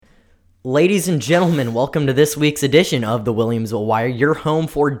Ladies and gentlemen, welcome to this week's edition of the Williamsville Wire, your home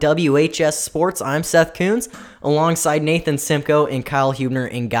for WHS Sports. I'm Seth Coons, alongside Nathan Simko and Kyle Hubner.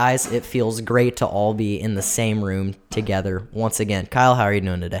 And guys, it feels great to all be in the same room together once again. Kyle, how are you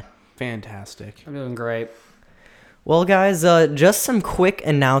doing today? Fantastic. I'm doing great. Well, guys, just some quick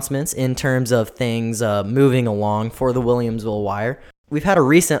announcements in terms of things moving along for the Williamsville Wire. We've had a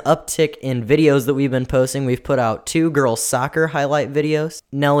recent uptick in videos that we've been posting. We've put out 2 girls soccer highlight videos.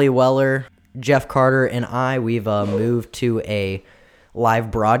 Nellie Weller, Jeff Carter, and we've moved to a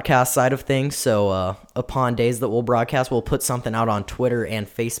live broadcast side of things. So upon days that we'll broadcast, we'll put something out on Twitter and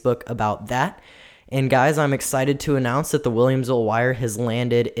Facebook about that. And guys, I'm excited to announce that the Williamsville Wire has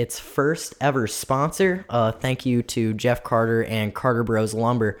landed its first ever sponsor. Thank you to Jeff Carter and Carter Bros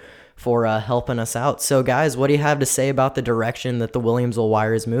Lumber for helping us out. So guys, what do you have to say about the direction that the Williamsville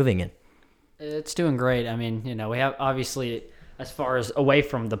Wire is moving in? It's doing great. I mean, we have obviously, as far as away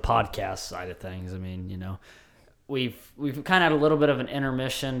from the podcast side of things, I mean, we've kind of had a little bit of an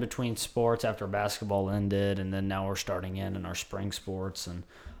intermission between sports after basketball ended, and then now we're starting in our spring sports and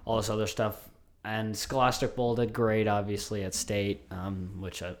all this other stuff. And Scholastic Bowl did great, obviously, at state,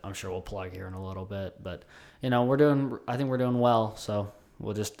 which I'm sure we'll plug here in a little bit. But, I think we're doing well. So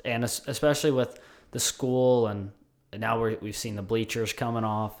we'll just, and especially with the school, and now we've seen the bleachers coming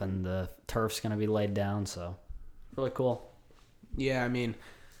off and the turf's going to be laid down. So really cool. Yeah, I mean,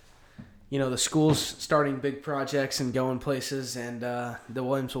 the school's starting big projects and going places, and the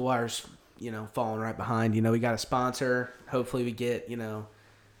Williamsville Wire's, falling right behind. We got a sponsor. Hopefully we get,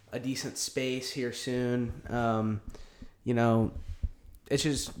 a decent space here soon. It's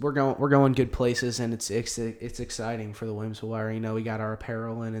just we're going good places, and it's exciting for the Williamsville Wire. We got our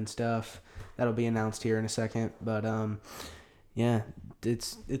apparel in and stuff that'll be announced here in a second. But yeah,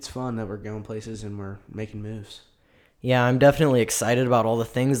 it's fun that we're going places and we're making moves. Yeah, I'm definitely excited about all the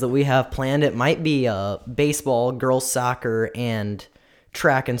things that we have planned. It might be baseball, girls soccer, and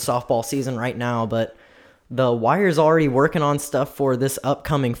track and softball season right now, but the Wire's already working on stuff for this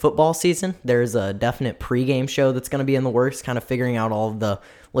upcoming football season. There's a definite pregame show that's going to be in the works. Kind of figuring out all of the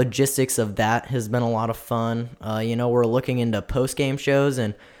logistics of that has been a lot of fun. We're looking into postgame shows,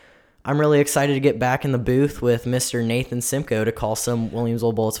 and I'm really excited to get back in the booth with Mr. Nathan Simko to call some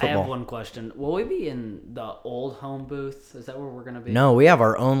Williamsville Bullets football. I have one question. Will we be in the old home booth? Is that where we're going to be? No, we have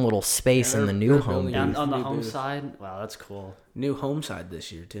our own little space in the new home booth. Down on the home side? Wow, that's cool. New home side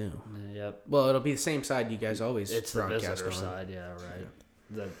this year, too. Yep. Well, it'll be the same side you guys always It's the broadcast visitor on. side, yeah, right.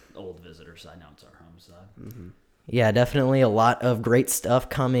 Yeah. The old visitor side. Now it's our home side. Mm-hmm. Yeah, definitely a lot of great stuff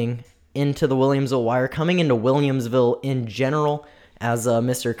coming into the Williamsville Wire, coming into Williamsville in general. As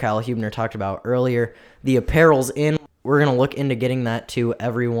Mr. Kyle Hubner talked about earlier, the apparel's in. We're going to look into getting that to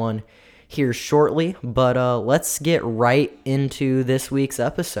everyone here shortly. But let's get right into this week's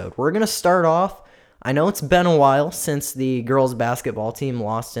episode. We're going to start off. I know it's been a while since the girls basketball team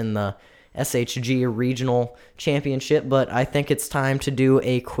lost in the SHG Regional Championship, but I think it's time to do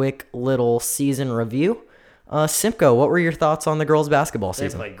a quick little season review. Simko, what were your thoughts on the girls basketball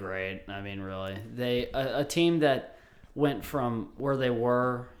season? They played great. I mean, really. A team that went from where they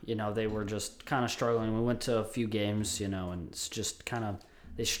were, they were just kind of struggling. We went to a few games, and it's just kind of,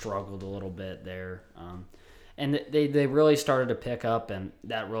 they struggled a little bit there. And they really started to pick up, and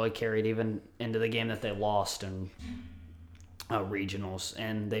that really carried even into the game that they lost in regionals.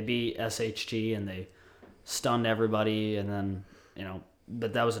 And they beat SHG, and they stunned everybody, and then,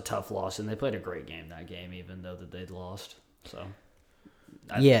 but that was a tough loss, and they played a great game that game, even though that they'd lost. So,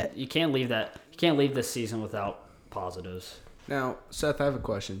 you can't leave this season without positives. Now, Seth, I have a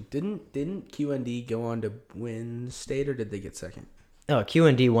question. Didn't QND go on to win state, or did they get second? Oh,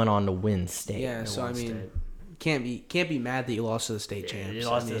 QND went on to win state. Yeah, so I mean, can't be mad that you lost to the state champs. You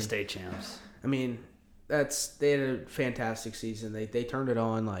lost to the state champs. I mean, they had a fantastic season. They turned it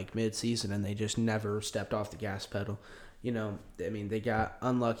on like mid-season, and they just never stepped off the gas pedal. They got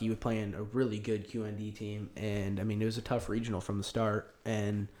unlucky with playing a really good QND team, and it was a tough regional from the start,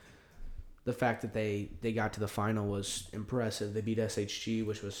 and the fact that they got to the final was impressive. They beat SHG,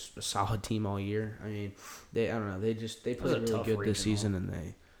 which was a solid team all year. They played really good this season,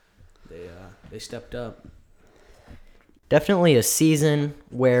 and they stepped up. Definitely a season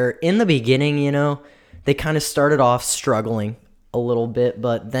where in the beginning, they kind of started off struggling a little bit,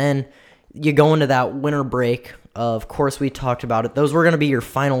 but then you go into that winter break. Of course, we talked about it. Those were going to be your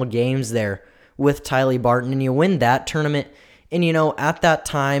final games there with Tylee Barton, and you win that tournament. And, at that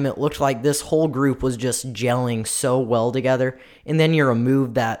time, it looked like this whole group was just gelling so well together. And then you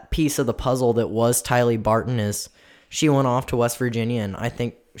remove that piece of the puzzle that was Tylee Barton as she went off to West Virginia, and I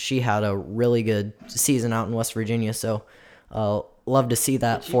think she had a really good season out in West Virginia. So love to see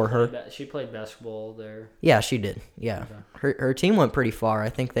that for her. She played basketball there. Yeah, she did. Yeah. Okay. Her team went pretty far. I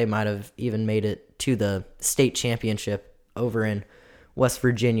think they might have even made it to the state championship over in West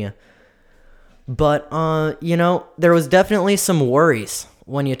Virginia. But, there was definitely some worries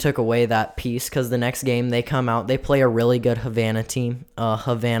when you took away that piece, because the next game they come out, they play a really good Havana team.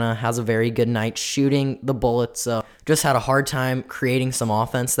 Havana has a very good night shooting. The Bullets just had a hard time creating some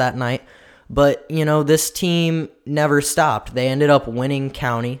offense that night. But, this team never stopped. They ended up winning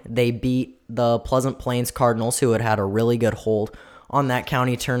county. They beat the Pleasant Plains Cardinals, who had a really good hold on that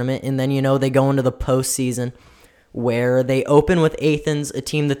county tournament. And then, they go into the postseason, where they open with Athens, a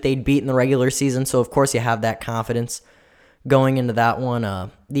team that they'd beat in the regular season. So, of course, you have that confidence going into that one.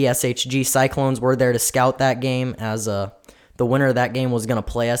 The SHG Cyclones were there to scout that game, as the winner of that game was going to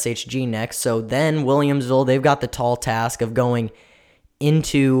play SHG next. So then Williamsville, they've got the tall task of going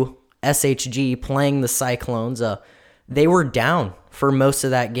into SHG playing the Cyclones. They were down for most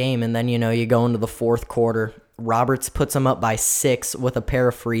of that game, and then, you go into the fourth quarter. Roberts puts them up by 6 with a pair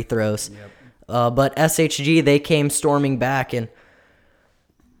of free throws. Yep. But SHG, they came storming back, and,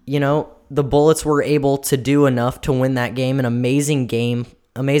 the Bullets were able to do enough to win that game. An amazing game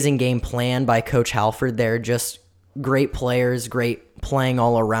plan by Coach Halford there. Just great players, great playing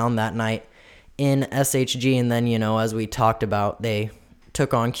all around that night in SHG. And then, as we talked about, they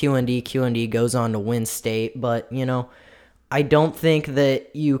took on QND. QND goes on to win state. But, I don't think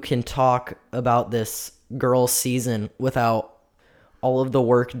that you can talk about this girls' season without all of the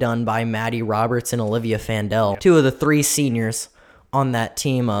work done by Maddie Roberts and Olivia Fandel. 2 of the 3 seniors on that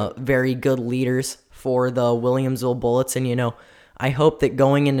team, very good leaders for the Williamsville Bullets. And, I hope that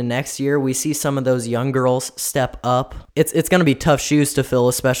going into next year, we see some of those young girls step up. It's going to be tough shoes to fill,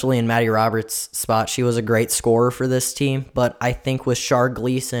 especially in Maddie Roberts' spot. She was a great scorer for this team, but I think with Shar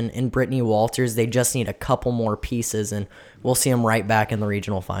Gleason and Brittany Walters, they just need a couple more pieces, and we'll see them right back in the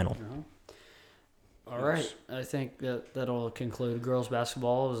regional final. All right. I think that'll conclude girls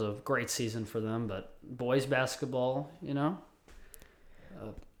basketball. It was a great season for them, but boys basketball,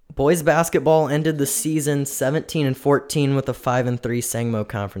 Boys basketball ended the season 17-14 with a 5-3 Sangmo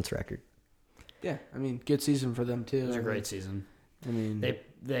conference record. Yeah, good season for them too. It was a great season.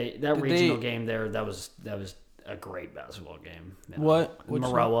 That regional game there, that was a great basketball game. What?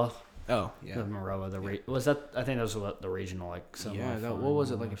 Maroa. Oh, yeah. Maroa. Was that? I think that was what the regional what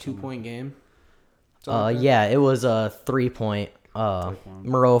was it, like a 2-point game? Yeah, it was a 3-point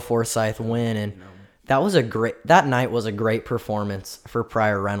Maroa Forsyth win, and that night was a great performance for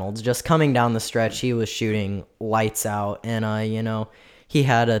Pryor Reynolds. Just coming down the stretch, he was shooting lights out, and he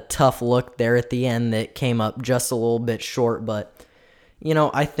had a tough look there at the end that came up just a little bit short. But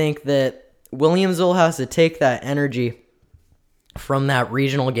I think that Williamsville has to take that energy from that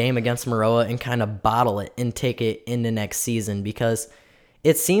regional game against Maroa and kind of bottle it and take it into next season, because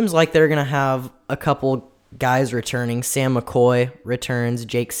it seems like they're gonna have a couple guys returning. Sam McCoy returns,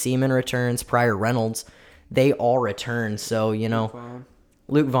 Jake Seaman returns, Pryor Reynolds, they all return. So,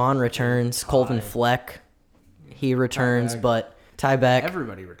 Luke Vaughn returns, Colvin Fleck, he returns, but Ty Beck.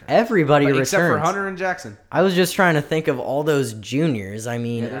 Everybody returns. Returns. Except for Hunter and Jackson. I was just trying to think of all those juniors.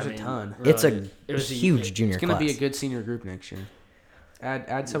 There's a ton. It's a huge junior class. It's going to be a good senior group next year.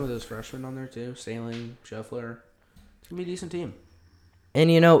 Add some of those freshmen on there too. Sailing, Shuffler. It's going to be a decent team. And,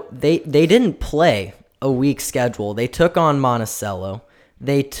 they didn't play a weak schedule. They took on Monticello.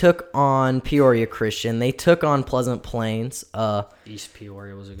 They took on Peoria Christian. They took on Pleasant Plains. East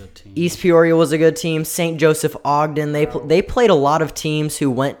Peoria was a good team. St. Joseph Ogden. They played a lot of teams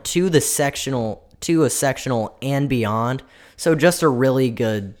who went to a sectional and beyond. So just a really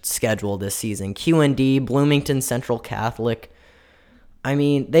good schedule this season. QND, Bloomington Central Catholic.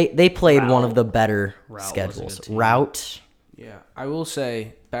 They played one of the better schedules. Route. Yeah, I will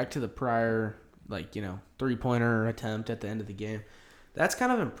say, back to the prior, 3-pointer attempt at the end of the game. That's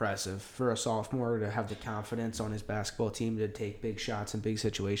kind of impressive for a sophomore to have the confidence on his basketball team to take big shots in big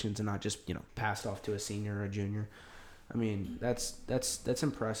situations and not just, pass off to a senior or a junior. That's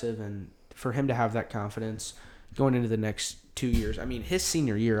impressive, and for him to have that confidence going into the next 2 years. His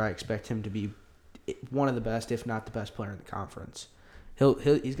senior year, I expect him to be one of the best, if not the best player in the conference.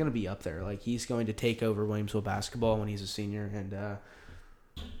 He's going to be up there. He's going to take over Williamsville basketball when he's a senior, and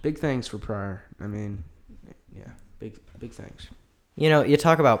big thanks for Pryor. Big thanks. You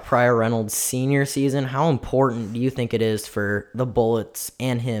talk about Pryor Reynolds' senior season. How important do you think it is for the Bullets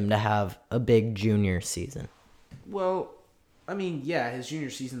and him to have a big junior season? Well, his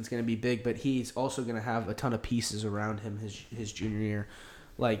junior season's going to be big, but he's also going to have a ton of pieces around him his junior year.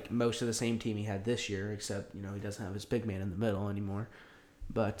 Most of the same team he had this year, except, he doesn't have his big man in the middle anymore.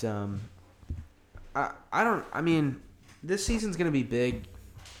 But this season's going to be big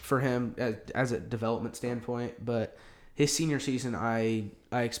for him as a development standpoint, but his senior season, I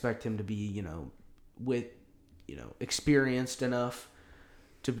expect him to be, experienced enough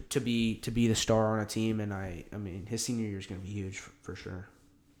to be the star on a team, and I mean his senior year is going to be huge for sure.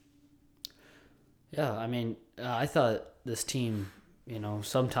 Yeah, I mean, I thought this team,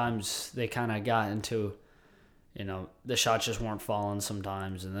 sometimes they kind of got into, the shots just weren't falling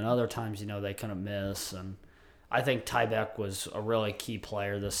sometimes, and then other times, they couldn't miss. And I think Tybeck was a really key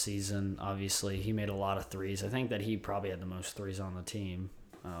player this season. Obviously, he made a lot of threes. I think that he probably had the most threes on the team,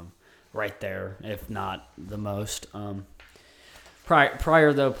 right there, if not the most.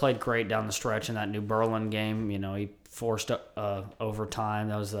 Pryor, though, played great down the stretch in that New Berlin game. He forced overtime.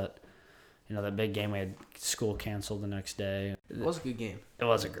 That was that big game we had school canceled the next day. It was a good game. It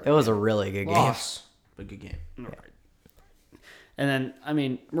was a great It was a really good game. Loss, but good game. Right. And then, I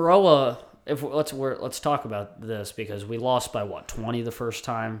mean, Maroa, let's talk about this because we lost by 20 the first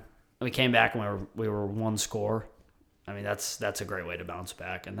time. And we came back and we were one score. I mean, that's a great way to bounce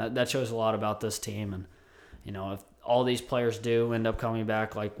back, and that shows a lot about this team. And if all these players do end up coming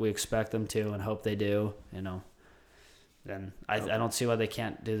back like we expect them to and hope they do, then I don't see why they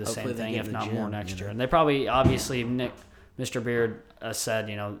can't do the same thing, if not more, next year. And they probably, obviously, Mr. Beard said,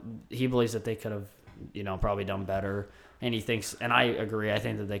 he believes that they could have, probably done better. And he thinks, and I agree, I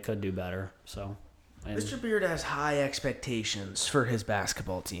think that they could do better. So, Mr. Beard has high expectations for his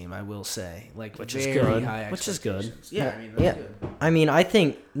basketball team, I will say. Which is good. Which is good. Yeah, I mean, that's good. I mean, I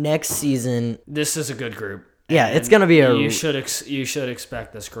think next season, this is a good group. Yeah, it's going to be you should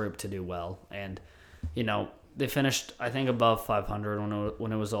expect this group to do well. And, they finished, I think, above 500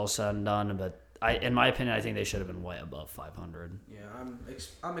 when it was all said and done. But in my opinion, I think they should have been way above 500. Yeah,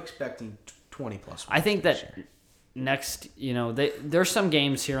 I'm expecting 20 plus. I think that next, there's some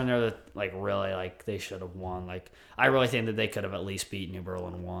games here and there that really they should have won. I really think that they could have at least beat New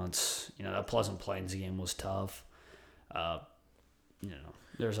Berlin once. That Pleasant Plains game was tough.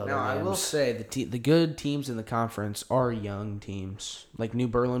 There's other. Now, games. I will say the good teams in the conference are young teams. New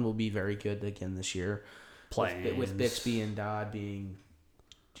Berlin will be very good again this year. With Bixby and Dodd being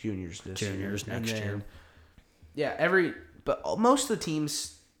juniors next year. Yeah, but most of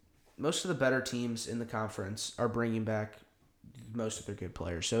the better teams in the conference are bringing back most of their good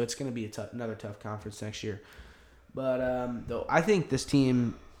players. So it's going to be another tough conference next year. But though I think this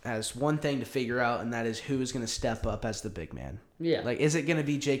team has one thing to figure out, and that is who is going to step up as the big man. Yeah. Is it going to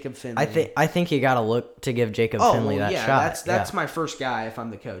be Jacob Finley? I think you got to look to give Jacob Finley that shot. That's my first guy if I'm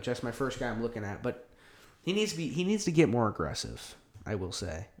the coach. That's my first guy I'm looking at. But he needs to get more aggressive, I will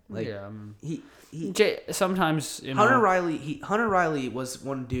say. Sometimes Hunter Riley was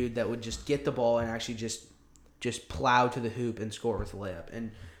one dude that would just get the ball and actually just plow to the hoop and score with a layup.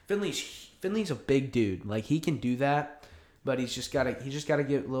 And Finley's a big dude. He can do that, but he's just got to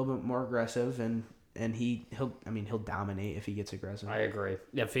get a little bit more aggressive and he'll dominate if he gets aggressive. I agree.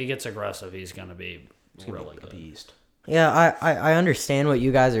 If he gets aggressive, he's going to be really good. Beast. Yeah, I understand what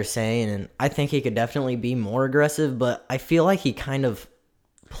you guys are saying, and I think he could definitely be more aggressive, but I feel like he kind of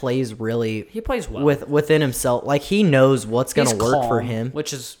plays really... He plays well. Within himself. He knows what's going to work for him.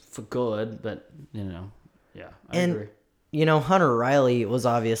 Which is for good, but, yeah, I agree. Hunter Riley was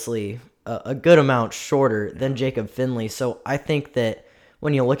obviously a good amount shorter than Jacob Finley, so I think that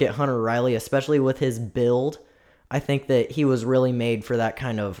when you look at Hunter Riley, especially with his build, I think that he was really made for that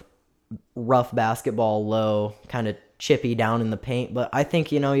kind of rough basketball, low, kind of chippy down in the paint. But I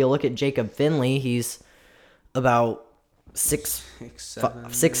think, you look at Jacob Finley, he's about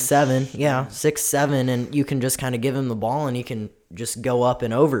 6'7", yeah, 6'7", and you can just kind of give him the ball and he can just go up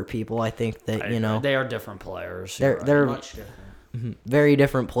and over people. I think that, they are different players. They're much different. Very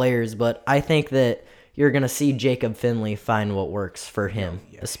different players, but I think that you're going to see Jacob Finley find what works for him,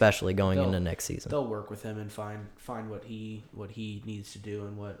 especially going into next season. They'll work with him and find what he needs to do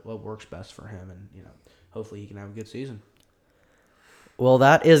and what works best for him, and hopefully he can have a good season. Well,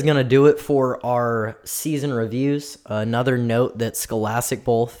 that is going to do it for our season reviews. Another note that Scholastic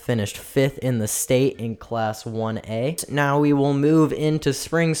Bowl finished 5th in the state in Class 1A. Now we will move into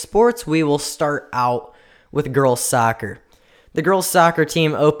spring sports. We will start out with girls soccer. The girls soccer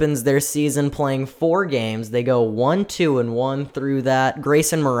team opens their season playing 4 games. They go 1-2-1 through that.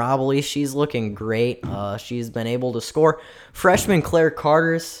 Grayson Mirabile, she's looking great. She's been able to score. Freshman Claire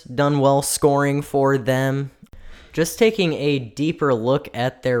Carter's done well scoring for them. Just taking a deeper look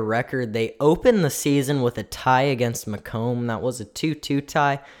at their record, they opened the season with a tie against Macomb. That was a 2-2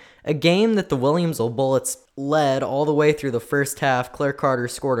 tie. A game that the Williamsville Bullets led all the way through the first half. Claire Carter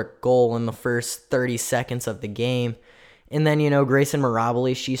scored a goal in the first 30 seconds of the game. And then, Grayson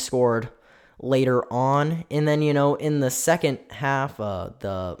Mirabile, she scored later on. And then, in the second half,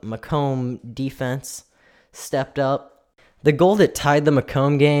 the Macomb defense stepped up. The goal that tied the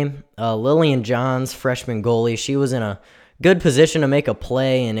Macomb game, Lillian Johns, freshman goalie, she was in a good position to make a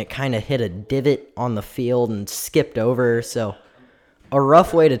play, and it kind of hit a divot on the field and skipped over. So a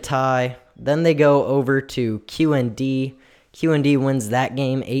rough way to tie. Then they go over to QND. QND wins that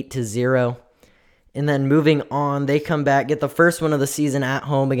game 8-0. And then moving on, they come back, get the first win of the season at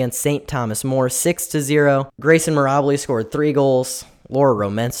home against St. Thomas More, 6-0. Grayson Mirabile scored 3 goals. Laura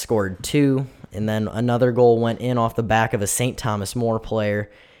Romance scored 2. And then another goal went in off the back of a St. Thomas More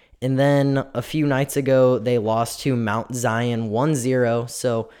player. And then a few nights ago, they lost to Mount Zion 1-0.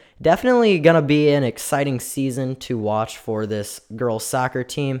 So definitely going to be an exciting season to watch for this girls soccer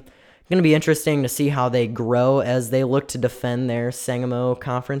team. Going to be interesting to see how they grow as they look to defend their Sangamo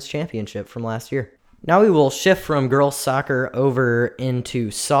Conference Championship from last year. Now we will shift from girls soccer over into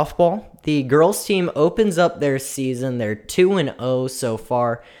softball. The girls team opens up their season. They're 2-0 so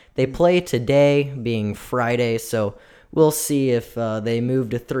far. They play today, being Friday, so we'll see if they move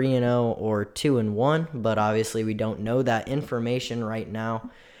to 3-0 or 2-1, but obviously we don't know that information right now.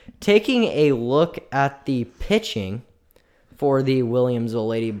 Taking a look at the pitching for the Williamsville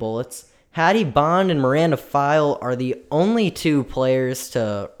Lady Bullets, Hattie Bond and Miranda File are the only 2 players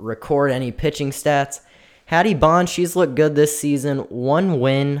to record any pitching stats. Hattie Bond, she's looked good this season. 1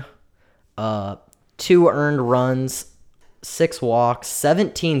 win, 2 earned runs, 6 walks,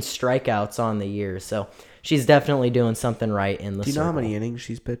 17 strikeouts on the year. So she's definitely doing something right in the circle. Do you know how many innings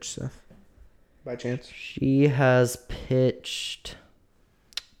she's pitched, Seth? By chance? She has pitched...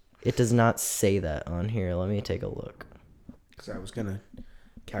 It does not say that on here. Let me take a look. Because I was going to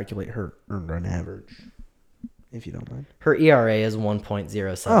calculate her earned run average, if you don't mind. Her ERA is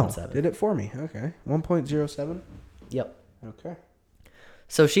 1.077. Oh, did it for me. Okay. 1.07? Yep. Okay.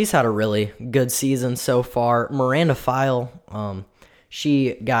 So she's had a really good season so far. Miranda File,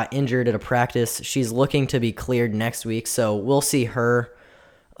 she got injured at a practice. She's looking to be cleared next week, so we'll see her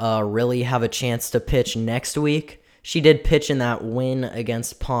really have a chance to pitch next week. She did pitch in that win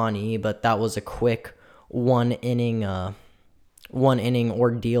against Pawnee, but that was a quick one inning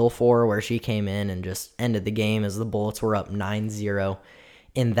ordeal for her where she came in and just ended the game as the Bullets were up 9-0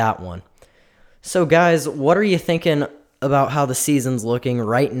 in that one. So guys, what are you thinking about how the season's looking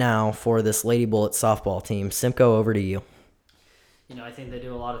right now for this Lady Bullet softball team? Simko, over to you. I think they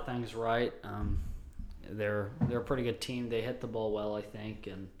do a lot of things right. They're a pretty good team. They hit the ball well, I think,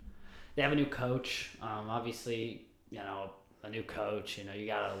 and they have a new coach. Obviously, a new coach, you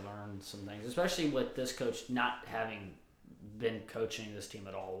got to learn some things, especially with this coach not having been coaching this team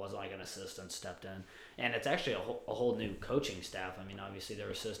at all. It wasn't like an assistant stepped in. And it's actually a whole new coaching staff. I mean, obviously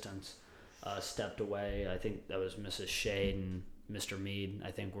their assistants stepped away. I think that was Mrs. Shade and Mr. Mead,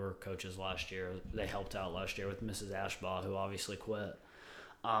 I think, were coaches last year. They helped out last year with Mrs. Ashbaugh, who obviously quit.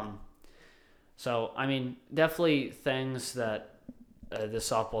 So, I mean, definitely things that this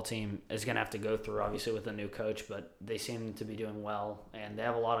softball team is going to have to go through, obviously, with a new coach, but they seem to be doing well, and they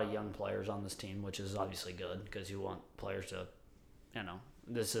have a lot of young players on this team, which is obviously good because you want players to,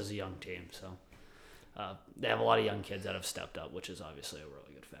 this is a young team, so they have a lot of young kids that have stepped up, which is obviously a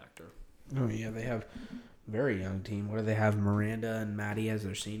really good factor. Oh, yeah, they have a very young team. What do they have, Miranda and Maddie as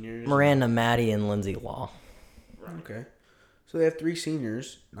their seniors? Miranda, Maddie, and Lindsay Law. Okay. So they have 3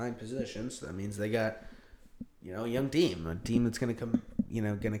 seniors, 9 positions. So that means they got... a young team, a team that's going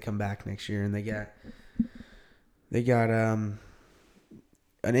to come back next year, and they got an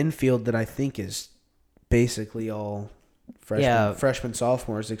infield that I think is basically all freshmen,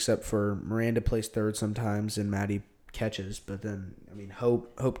 sophomores, except for Miranda plays third sometimes and Maddie catches. But then,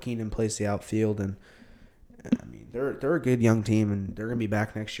 Hope Keenan plays the outfield, and they're a good young team, and they're going to be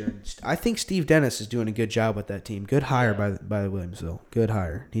back next year. And I think Steve Dennis is doing a good job with that team. Good hire by Williamsville. Good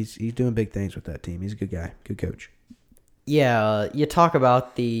hire. He's doing big things with that team. He's a good guy. Good coach. Yeah, you talk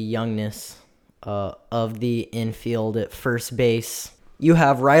about the youngness of the infield at first base. You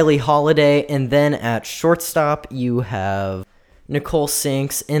have Riley Holiday, and then at shortstop you have Nicole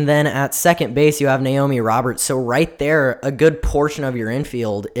Sinks, and then at second base you have Naomi Roberts. So right there, a good portion of your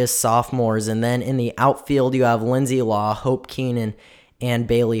infield is sophomores, and then in the outfield you have Lindsay Law, Hope Keenan, and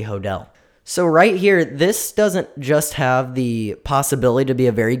Bailey Hodell. So right here, this doesn't just have the possibility to be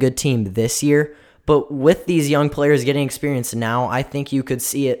a very good team this year, but with these young players getting experience now, I think you could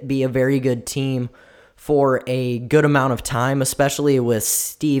see it be a very good team for a good amount of time, especially with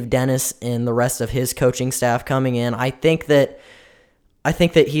Steve Dennis and the rest of his coaching staff coming in. I think that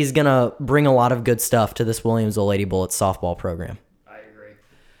he's going to bring a lot of good stuff to this Williamsville Lady Bullets softball program. I agree.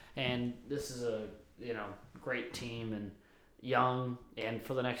 And this is a, great team, and, young, and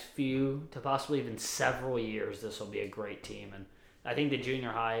for the next few to possibly even several years, this will be a great team. And I think the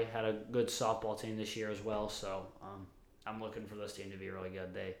junior high had a good softball team this year as well. So I'm looking for this team to be really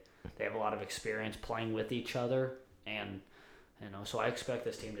good. They have a lot of experience playing with each other, and so I expect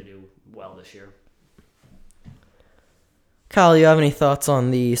this team to do well this year. Kyle, you have any thoughts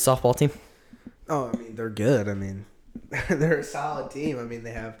on the softball team? Oh, I mean, they're good. I mean, they're a solid team. I mean,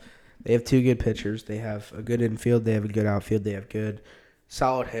 they have two good pitchers. They have a good infield. They have a good outfield. They have good,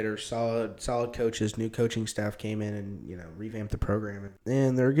 solid hitters, solid coaches. New coaching staff came in and revamped the program.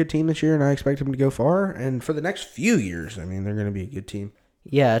 And they're a good team this year, and I expect them to go far. And for the next few years, I mean, they're going to be a good team.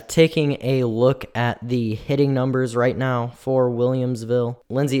 Yeah, taking a look at the hitting numbers right now for Williamsville.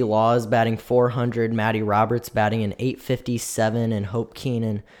 Lindsey Law is batting .400, Maddie Roberts batting an .857, and Hope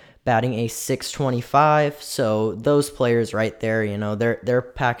Keenan batting a .625. So those players right there, they're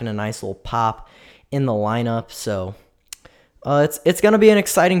packing a nice little pop in the lineup. So it's going to be an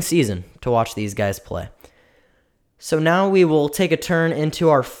exciting season to watch these guys play. So now we will take a turn into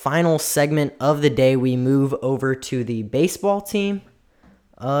our final segment of the day. We move over to the baseball team.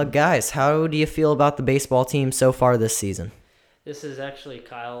 Guys, how do you feel about the baseball team so far this season? This is actually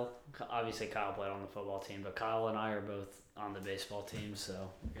Kyle. Obviously, Kyle played on the football team, but Kyle and I are both on the baseball team,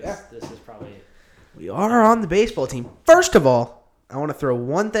 so this is probably... We are on the baseball team. First of all, I want to throw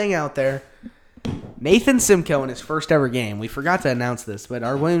one thing out there. Nathan Simko in his first ever game. We forgot to announce this, but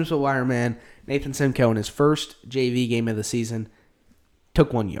our Williamsville Wire man, Nathan Simko, in his first JV game of the season,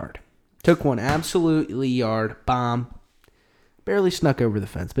 took 1 yard. Took one absolutely yard. Bomb. Barely snuck over the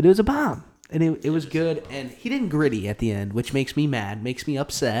fence, but it was a bomb. And it was good. And he didn't gritty at the end, which makes me mad, makes me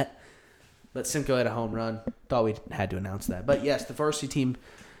upset. But Simcoe had a home run. Thought we had to announce that. But yes, the varsity team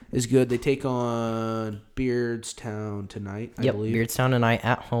is good. They take on Beardstown tonight, I believe. Beardstown tonight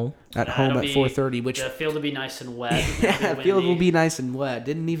at home. At home at 4:30. Which the field will be nice and wet. Yeah, the field will be nice and wet.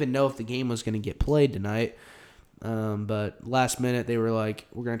 Didn't even know if the game was going to get played tonight. But last minute they were like,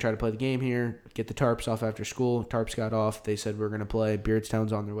 we're going to try to play the game here, get the tarps off after school. Tarps got off. They said we're going to play.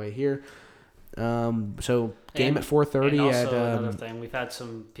 Beardstown's on their way here. So game at 4:30. And also another thing, we've had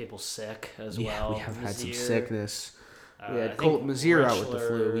some people sick as well. We have had some sickness. We had Colton Mazier out with the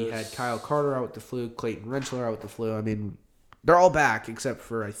flu. We had Kyle Carter out with the flu. Clayton Rentschler out with the flu. I mean, they're all back except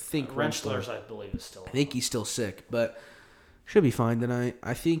for, I think, Rentschler's, I believe, is still. I think he's still sick, but should be fine tonight.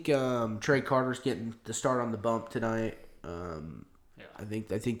 I think Trey Carter's getting the start on the bump tonight. I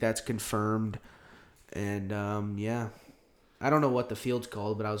think that's confirmed. And I don't know what the field's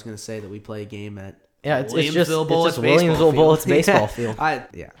called, but I was going to say that we play a game at it's just Williamsville Bullets baseball field.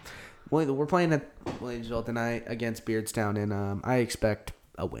 We're playing at Williamsville tonight against Beardstown, and I expect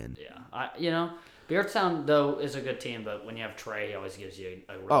a win. Yeah, Beardstown though is a good team, but when you have Trey, he always gives you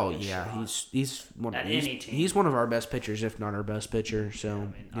a really good shot. He's one of our best pitchers, if not our best pitcher.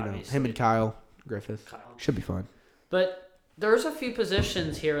 So him and Kyle Griffith should be fun. But there's a few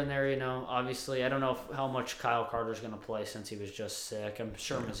positions here and there, obviously. I don't know how much Kyle Carter's going to play since he was just sick. I'm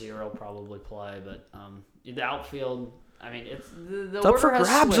sure Mazier will probably play, but the outfield, I mean, it's the up for order has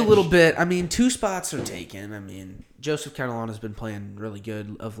grabs switched a little bit. I mean, 2 spots are taken. I mean, Joseph Catalano's been playing really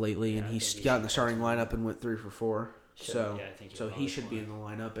good of lately, and he's got in the starting lineup and went 3 for 4. So he should be in the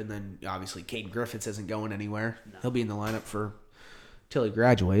lineup. And then, obviously, Caden Griffiths isn't going anywhere. No. He'll be in the lineup till he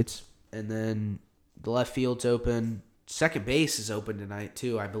graduates. And then the left field's open. Second base is open tonight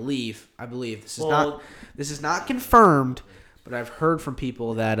too, I believe. This is not confirmed, but I've heard from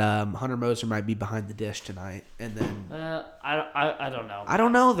people that Hunter Moser might be behind the dish tonight. And then I don't know. I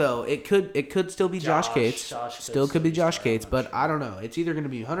don't know though. It could still be Josh Cates. Still could be Josh Cates, but I don't know. It's either going to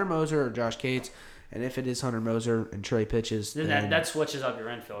be Hunter Moser or Josh Cates. And if it is Hunter Moser and Trey pitches, then that switches up your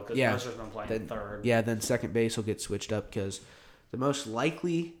infield because Moser's been playing third. Yeah, then second base will get switched up because the most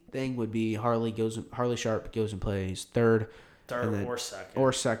likely thing would be Harley Sharp goes and plays third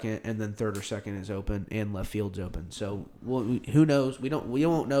or second, and then third or second is open and left field's open. So who knows? We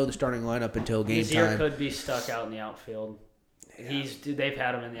won't know the starting lineup until game time. Could be stuck out in the outfield. Yeah. They've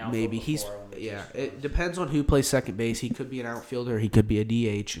had him in the outfield. Maybe before, it depends on who plays second base. He could be an outfielder. He could be a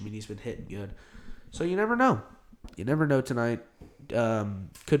DH. I mean, he's been hitting good, so you never know. You never know tonight.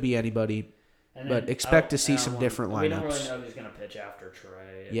 Could be anybody. But expect to see some different lineups. We don't really know who's going to pitch after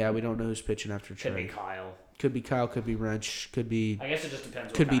Trey. Yeah, we don't know who's pitching after Trey. Could be Kyle. Could be Wrench. Could be. I guess it just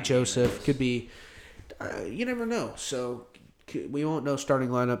depends. Could be Joseph. Could be. You never know. So we won't know starting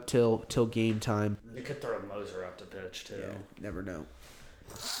lineup till game time. You could throw Moser up to pitch too. Yeah, never know.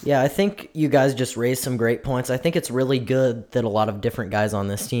 Yeah, I think you guys just raised some great points. I think it's really good that a lot of different guys on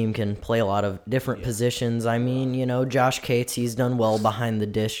this team can play a lot of different positions. I mean, Josh Cates, he's done well behind the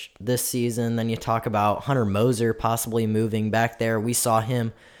dish this season. Then you talk about Hunter Moser possibly moving back there. We saw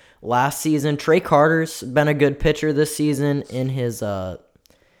him last season. Trey Carter's been a good pitcher this season in his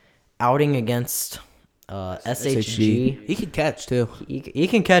outing against SHG. He can catch, too. He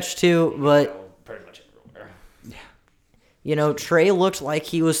can catch, too, but Pretty much everywhere. Trey looked like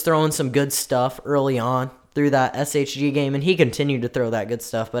he was throwing some good stuff early on through that SHG game, and he continued to throw that good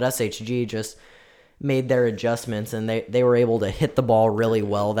stuff, but SHG just made their adjustments, and they were able to hit the ball really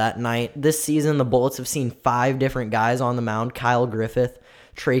well that night. This season, the Bullets have seen 5 different guys on the mound: Kyle Griffith,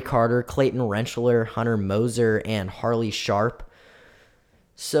 Trey Carter, Clayton Rentschler, Hunter Moser, and Harley Sharp.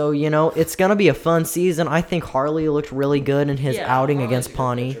 So, it's going to be a fun season. I think Harley looked really good in his outing Harley's against a good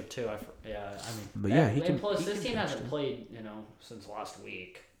Pawnee. pitcher, too. But yeah, he can. Plus, this team hasn't played, since last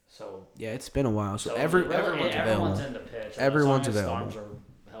week. So Yeah, it's been a while. So everyone's available. in the pitch. Everyone's as long available. as the arms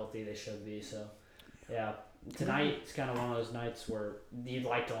are healthy, they should be. So, yeah, tonight it's kind of one of those nights where you'd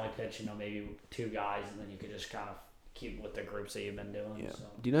like to only pitch, maybe 2 guys, and then you could just kind of keep with the groups that you've been doing. Yeah. So.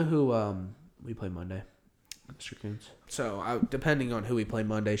 Do you know who we play Monday, Mr. Coons? So depending on who we play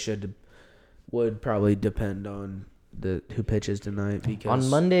Monday would probably depend on who pitches tonight. Because On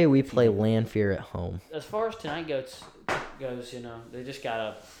Monday, we play Lanphier at home. As far as tonight goes, they just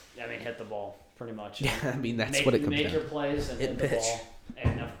gotta, hit the ball pretty much. Yeah, that's what it comes down. Make your plays and hit the ball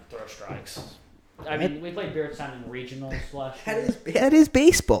and throw strikes. We played Beardstown in regionals last year. That is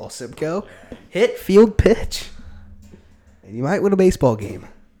baseball, Simko. Hit, field, pitch, and you might win a baseball game.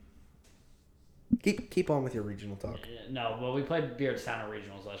 Keep on with your regional talk. No, well, we played Beardstown in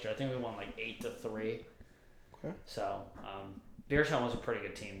regionals last year. I think we won 8-3. Okay. So, Beardstown was a pretty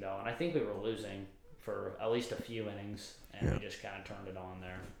good team, though, and I think we were losing for at least a few innings, and we just kind of turned it on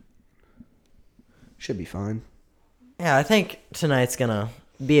there. Should be fine. Yeah, I think tonight's going to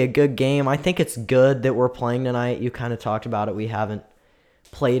be a good game. I think it's good that we're playing tonight. You kind of talked about it. We haven't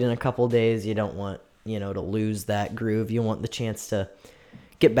played in a couple days. You don't want, to lose that groove. You want the chance to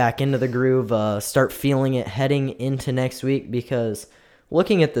get back into the groove, start feeling it heading into next week, because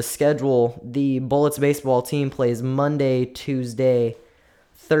looking at the schedule, the Bullets baseball team plays Monday, Tuesday,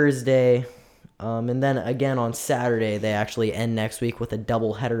 Thursday, and then again on Saturday. They actually end next week with a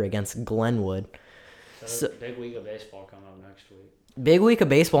doubleheader against Glenwood. So big week of baseball coming up next week. Big week of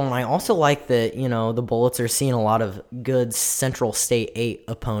baseball, and I also like that, the Bullets are seeing a lot of good Central State 8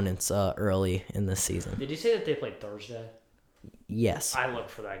 opponents early in this season. Did you say that they played Thursday? Yes. I look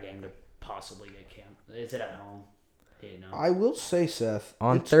for that game to possibly get camped. Is it at home? I will say, Seth,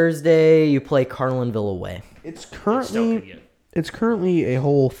 on Thursday, you play Carlinville away. It's currently a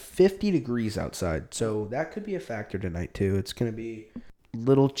whole 50 degrees outside, so that could be a factor tonight, too. It's going to be a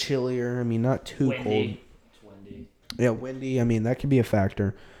little chillier. Not too windy. cold. It's windy. Yeah, windy. That could be a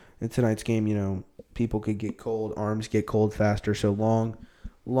factor. In tonight's game, people could get cold. Arms get cold faster, so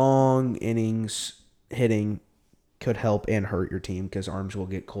long innings hitting could help and hurt your team, because arms will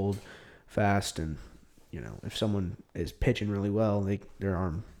get cold fast, and if someone is pitching really well, their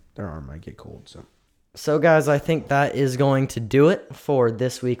arm might get cold. So guys, I think that is going to do it for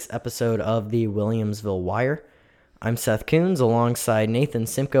this week's episode of the Williamsville Wire. I'm Seth Coons alongside Nathan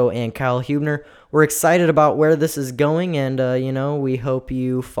Simko and Kyle Hubner. We're excited about where this is going, and we hope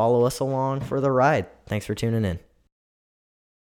you follow us along for the ride. Thanks for tuning in.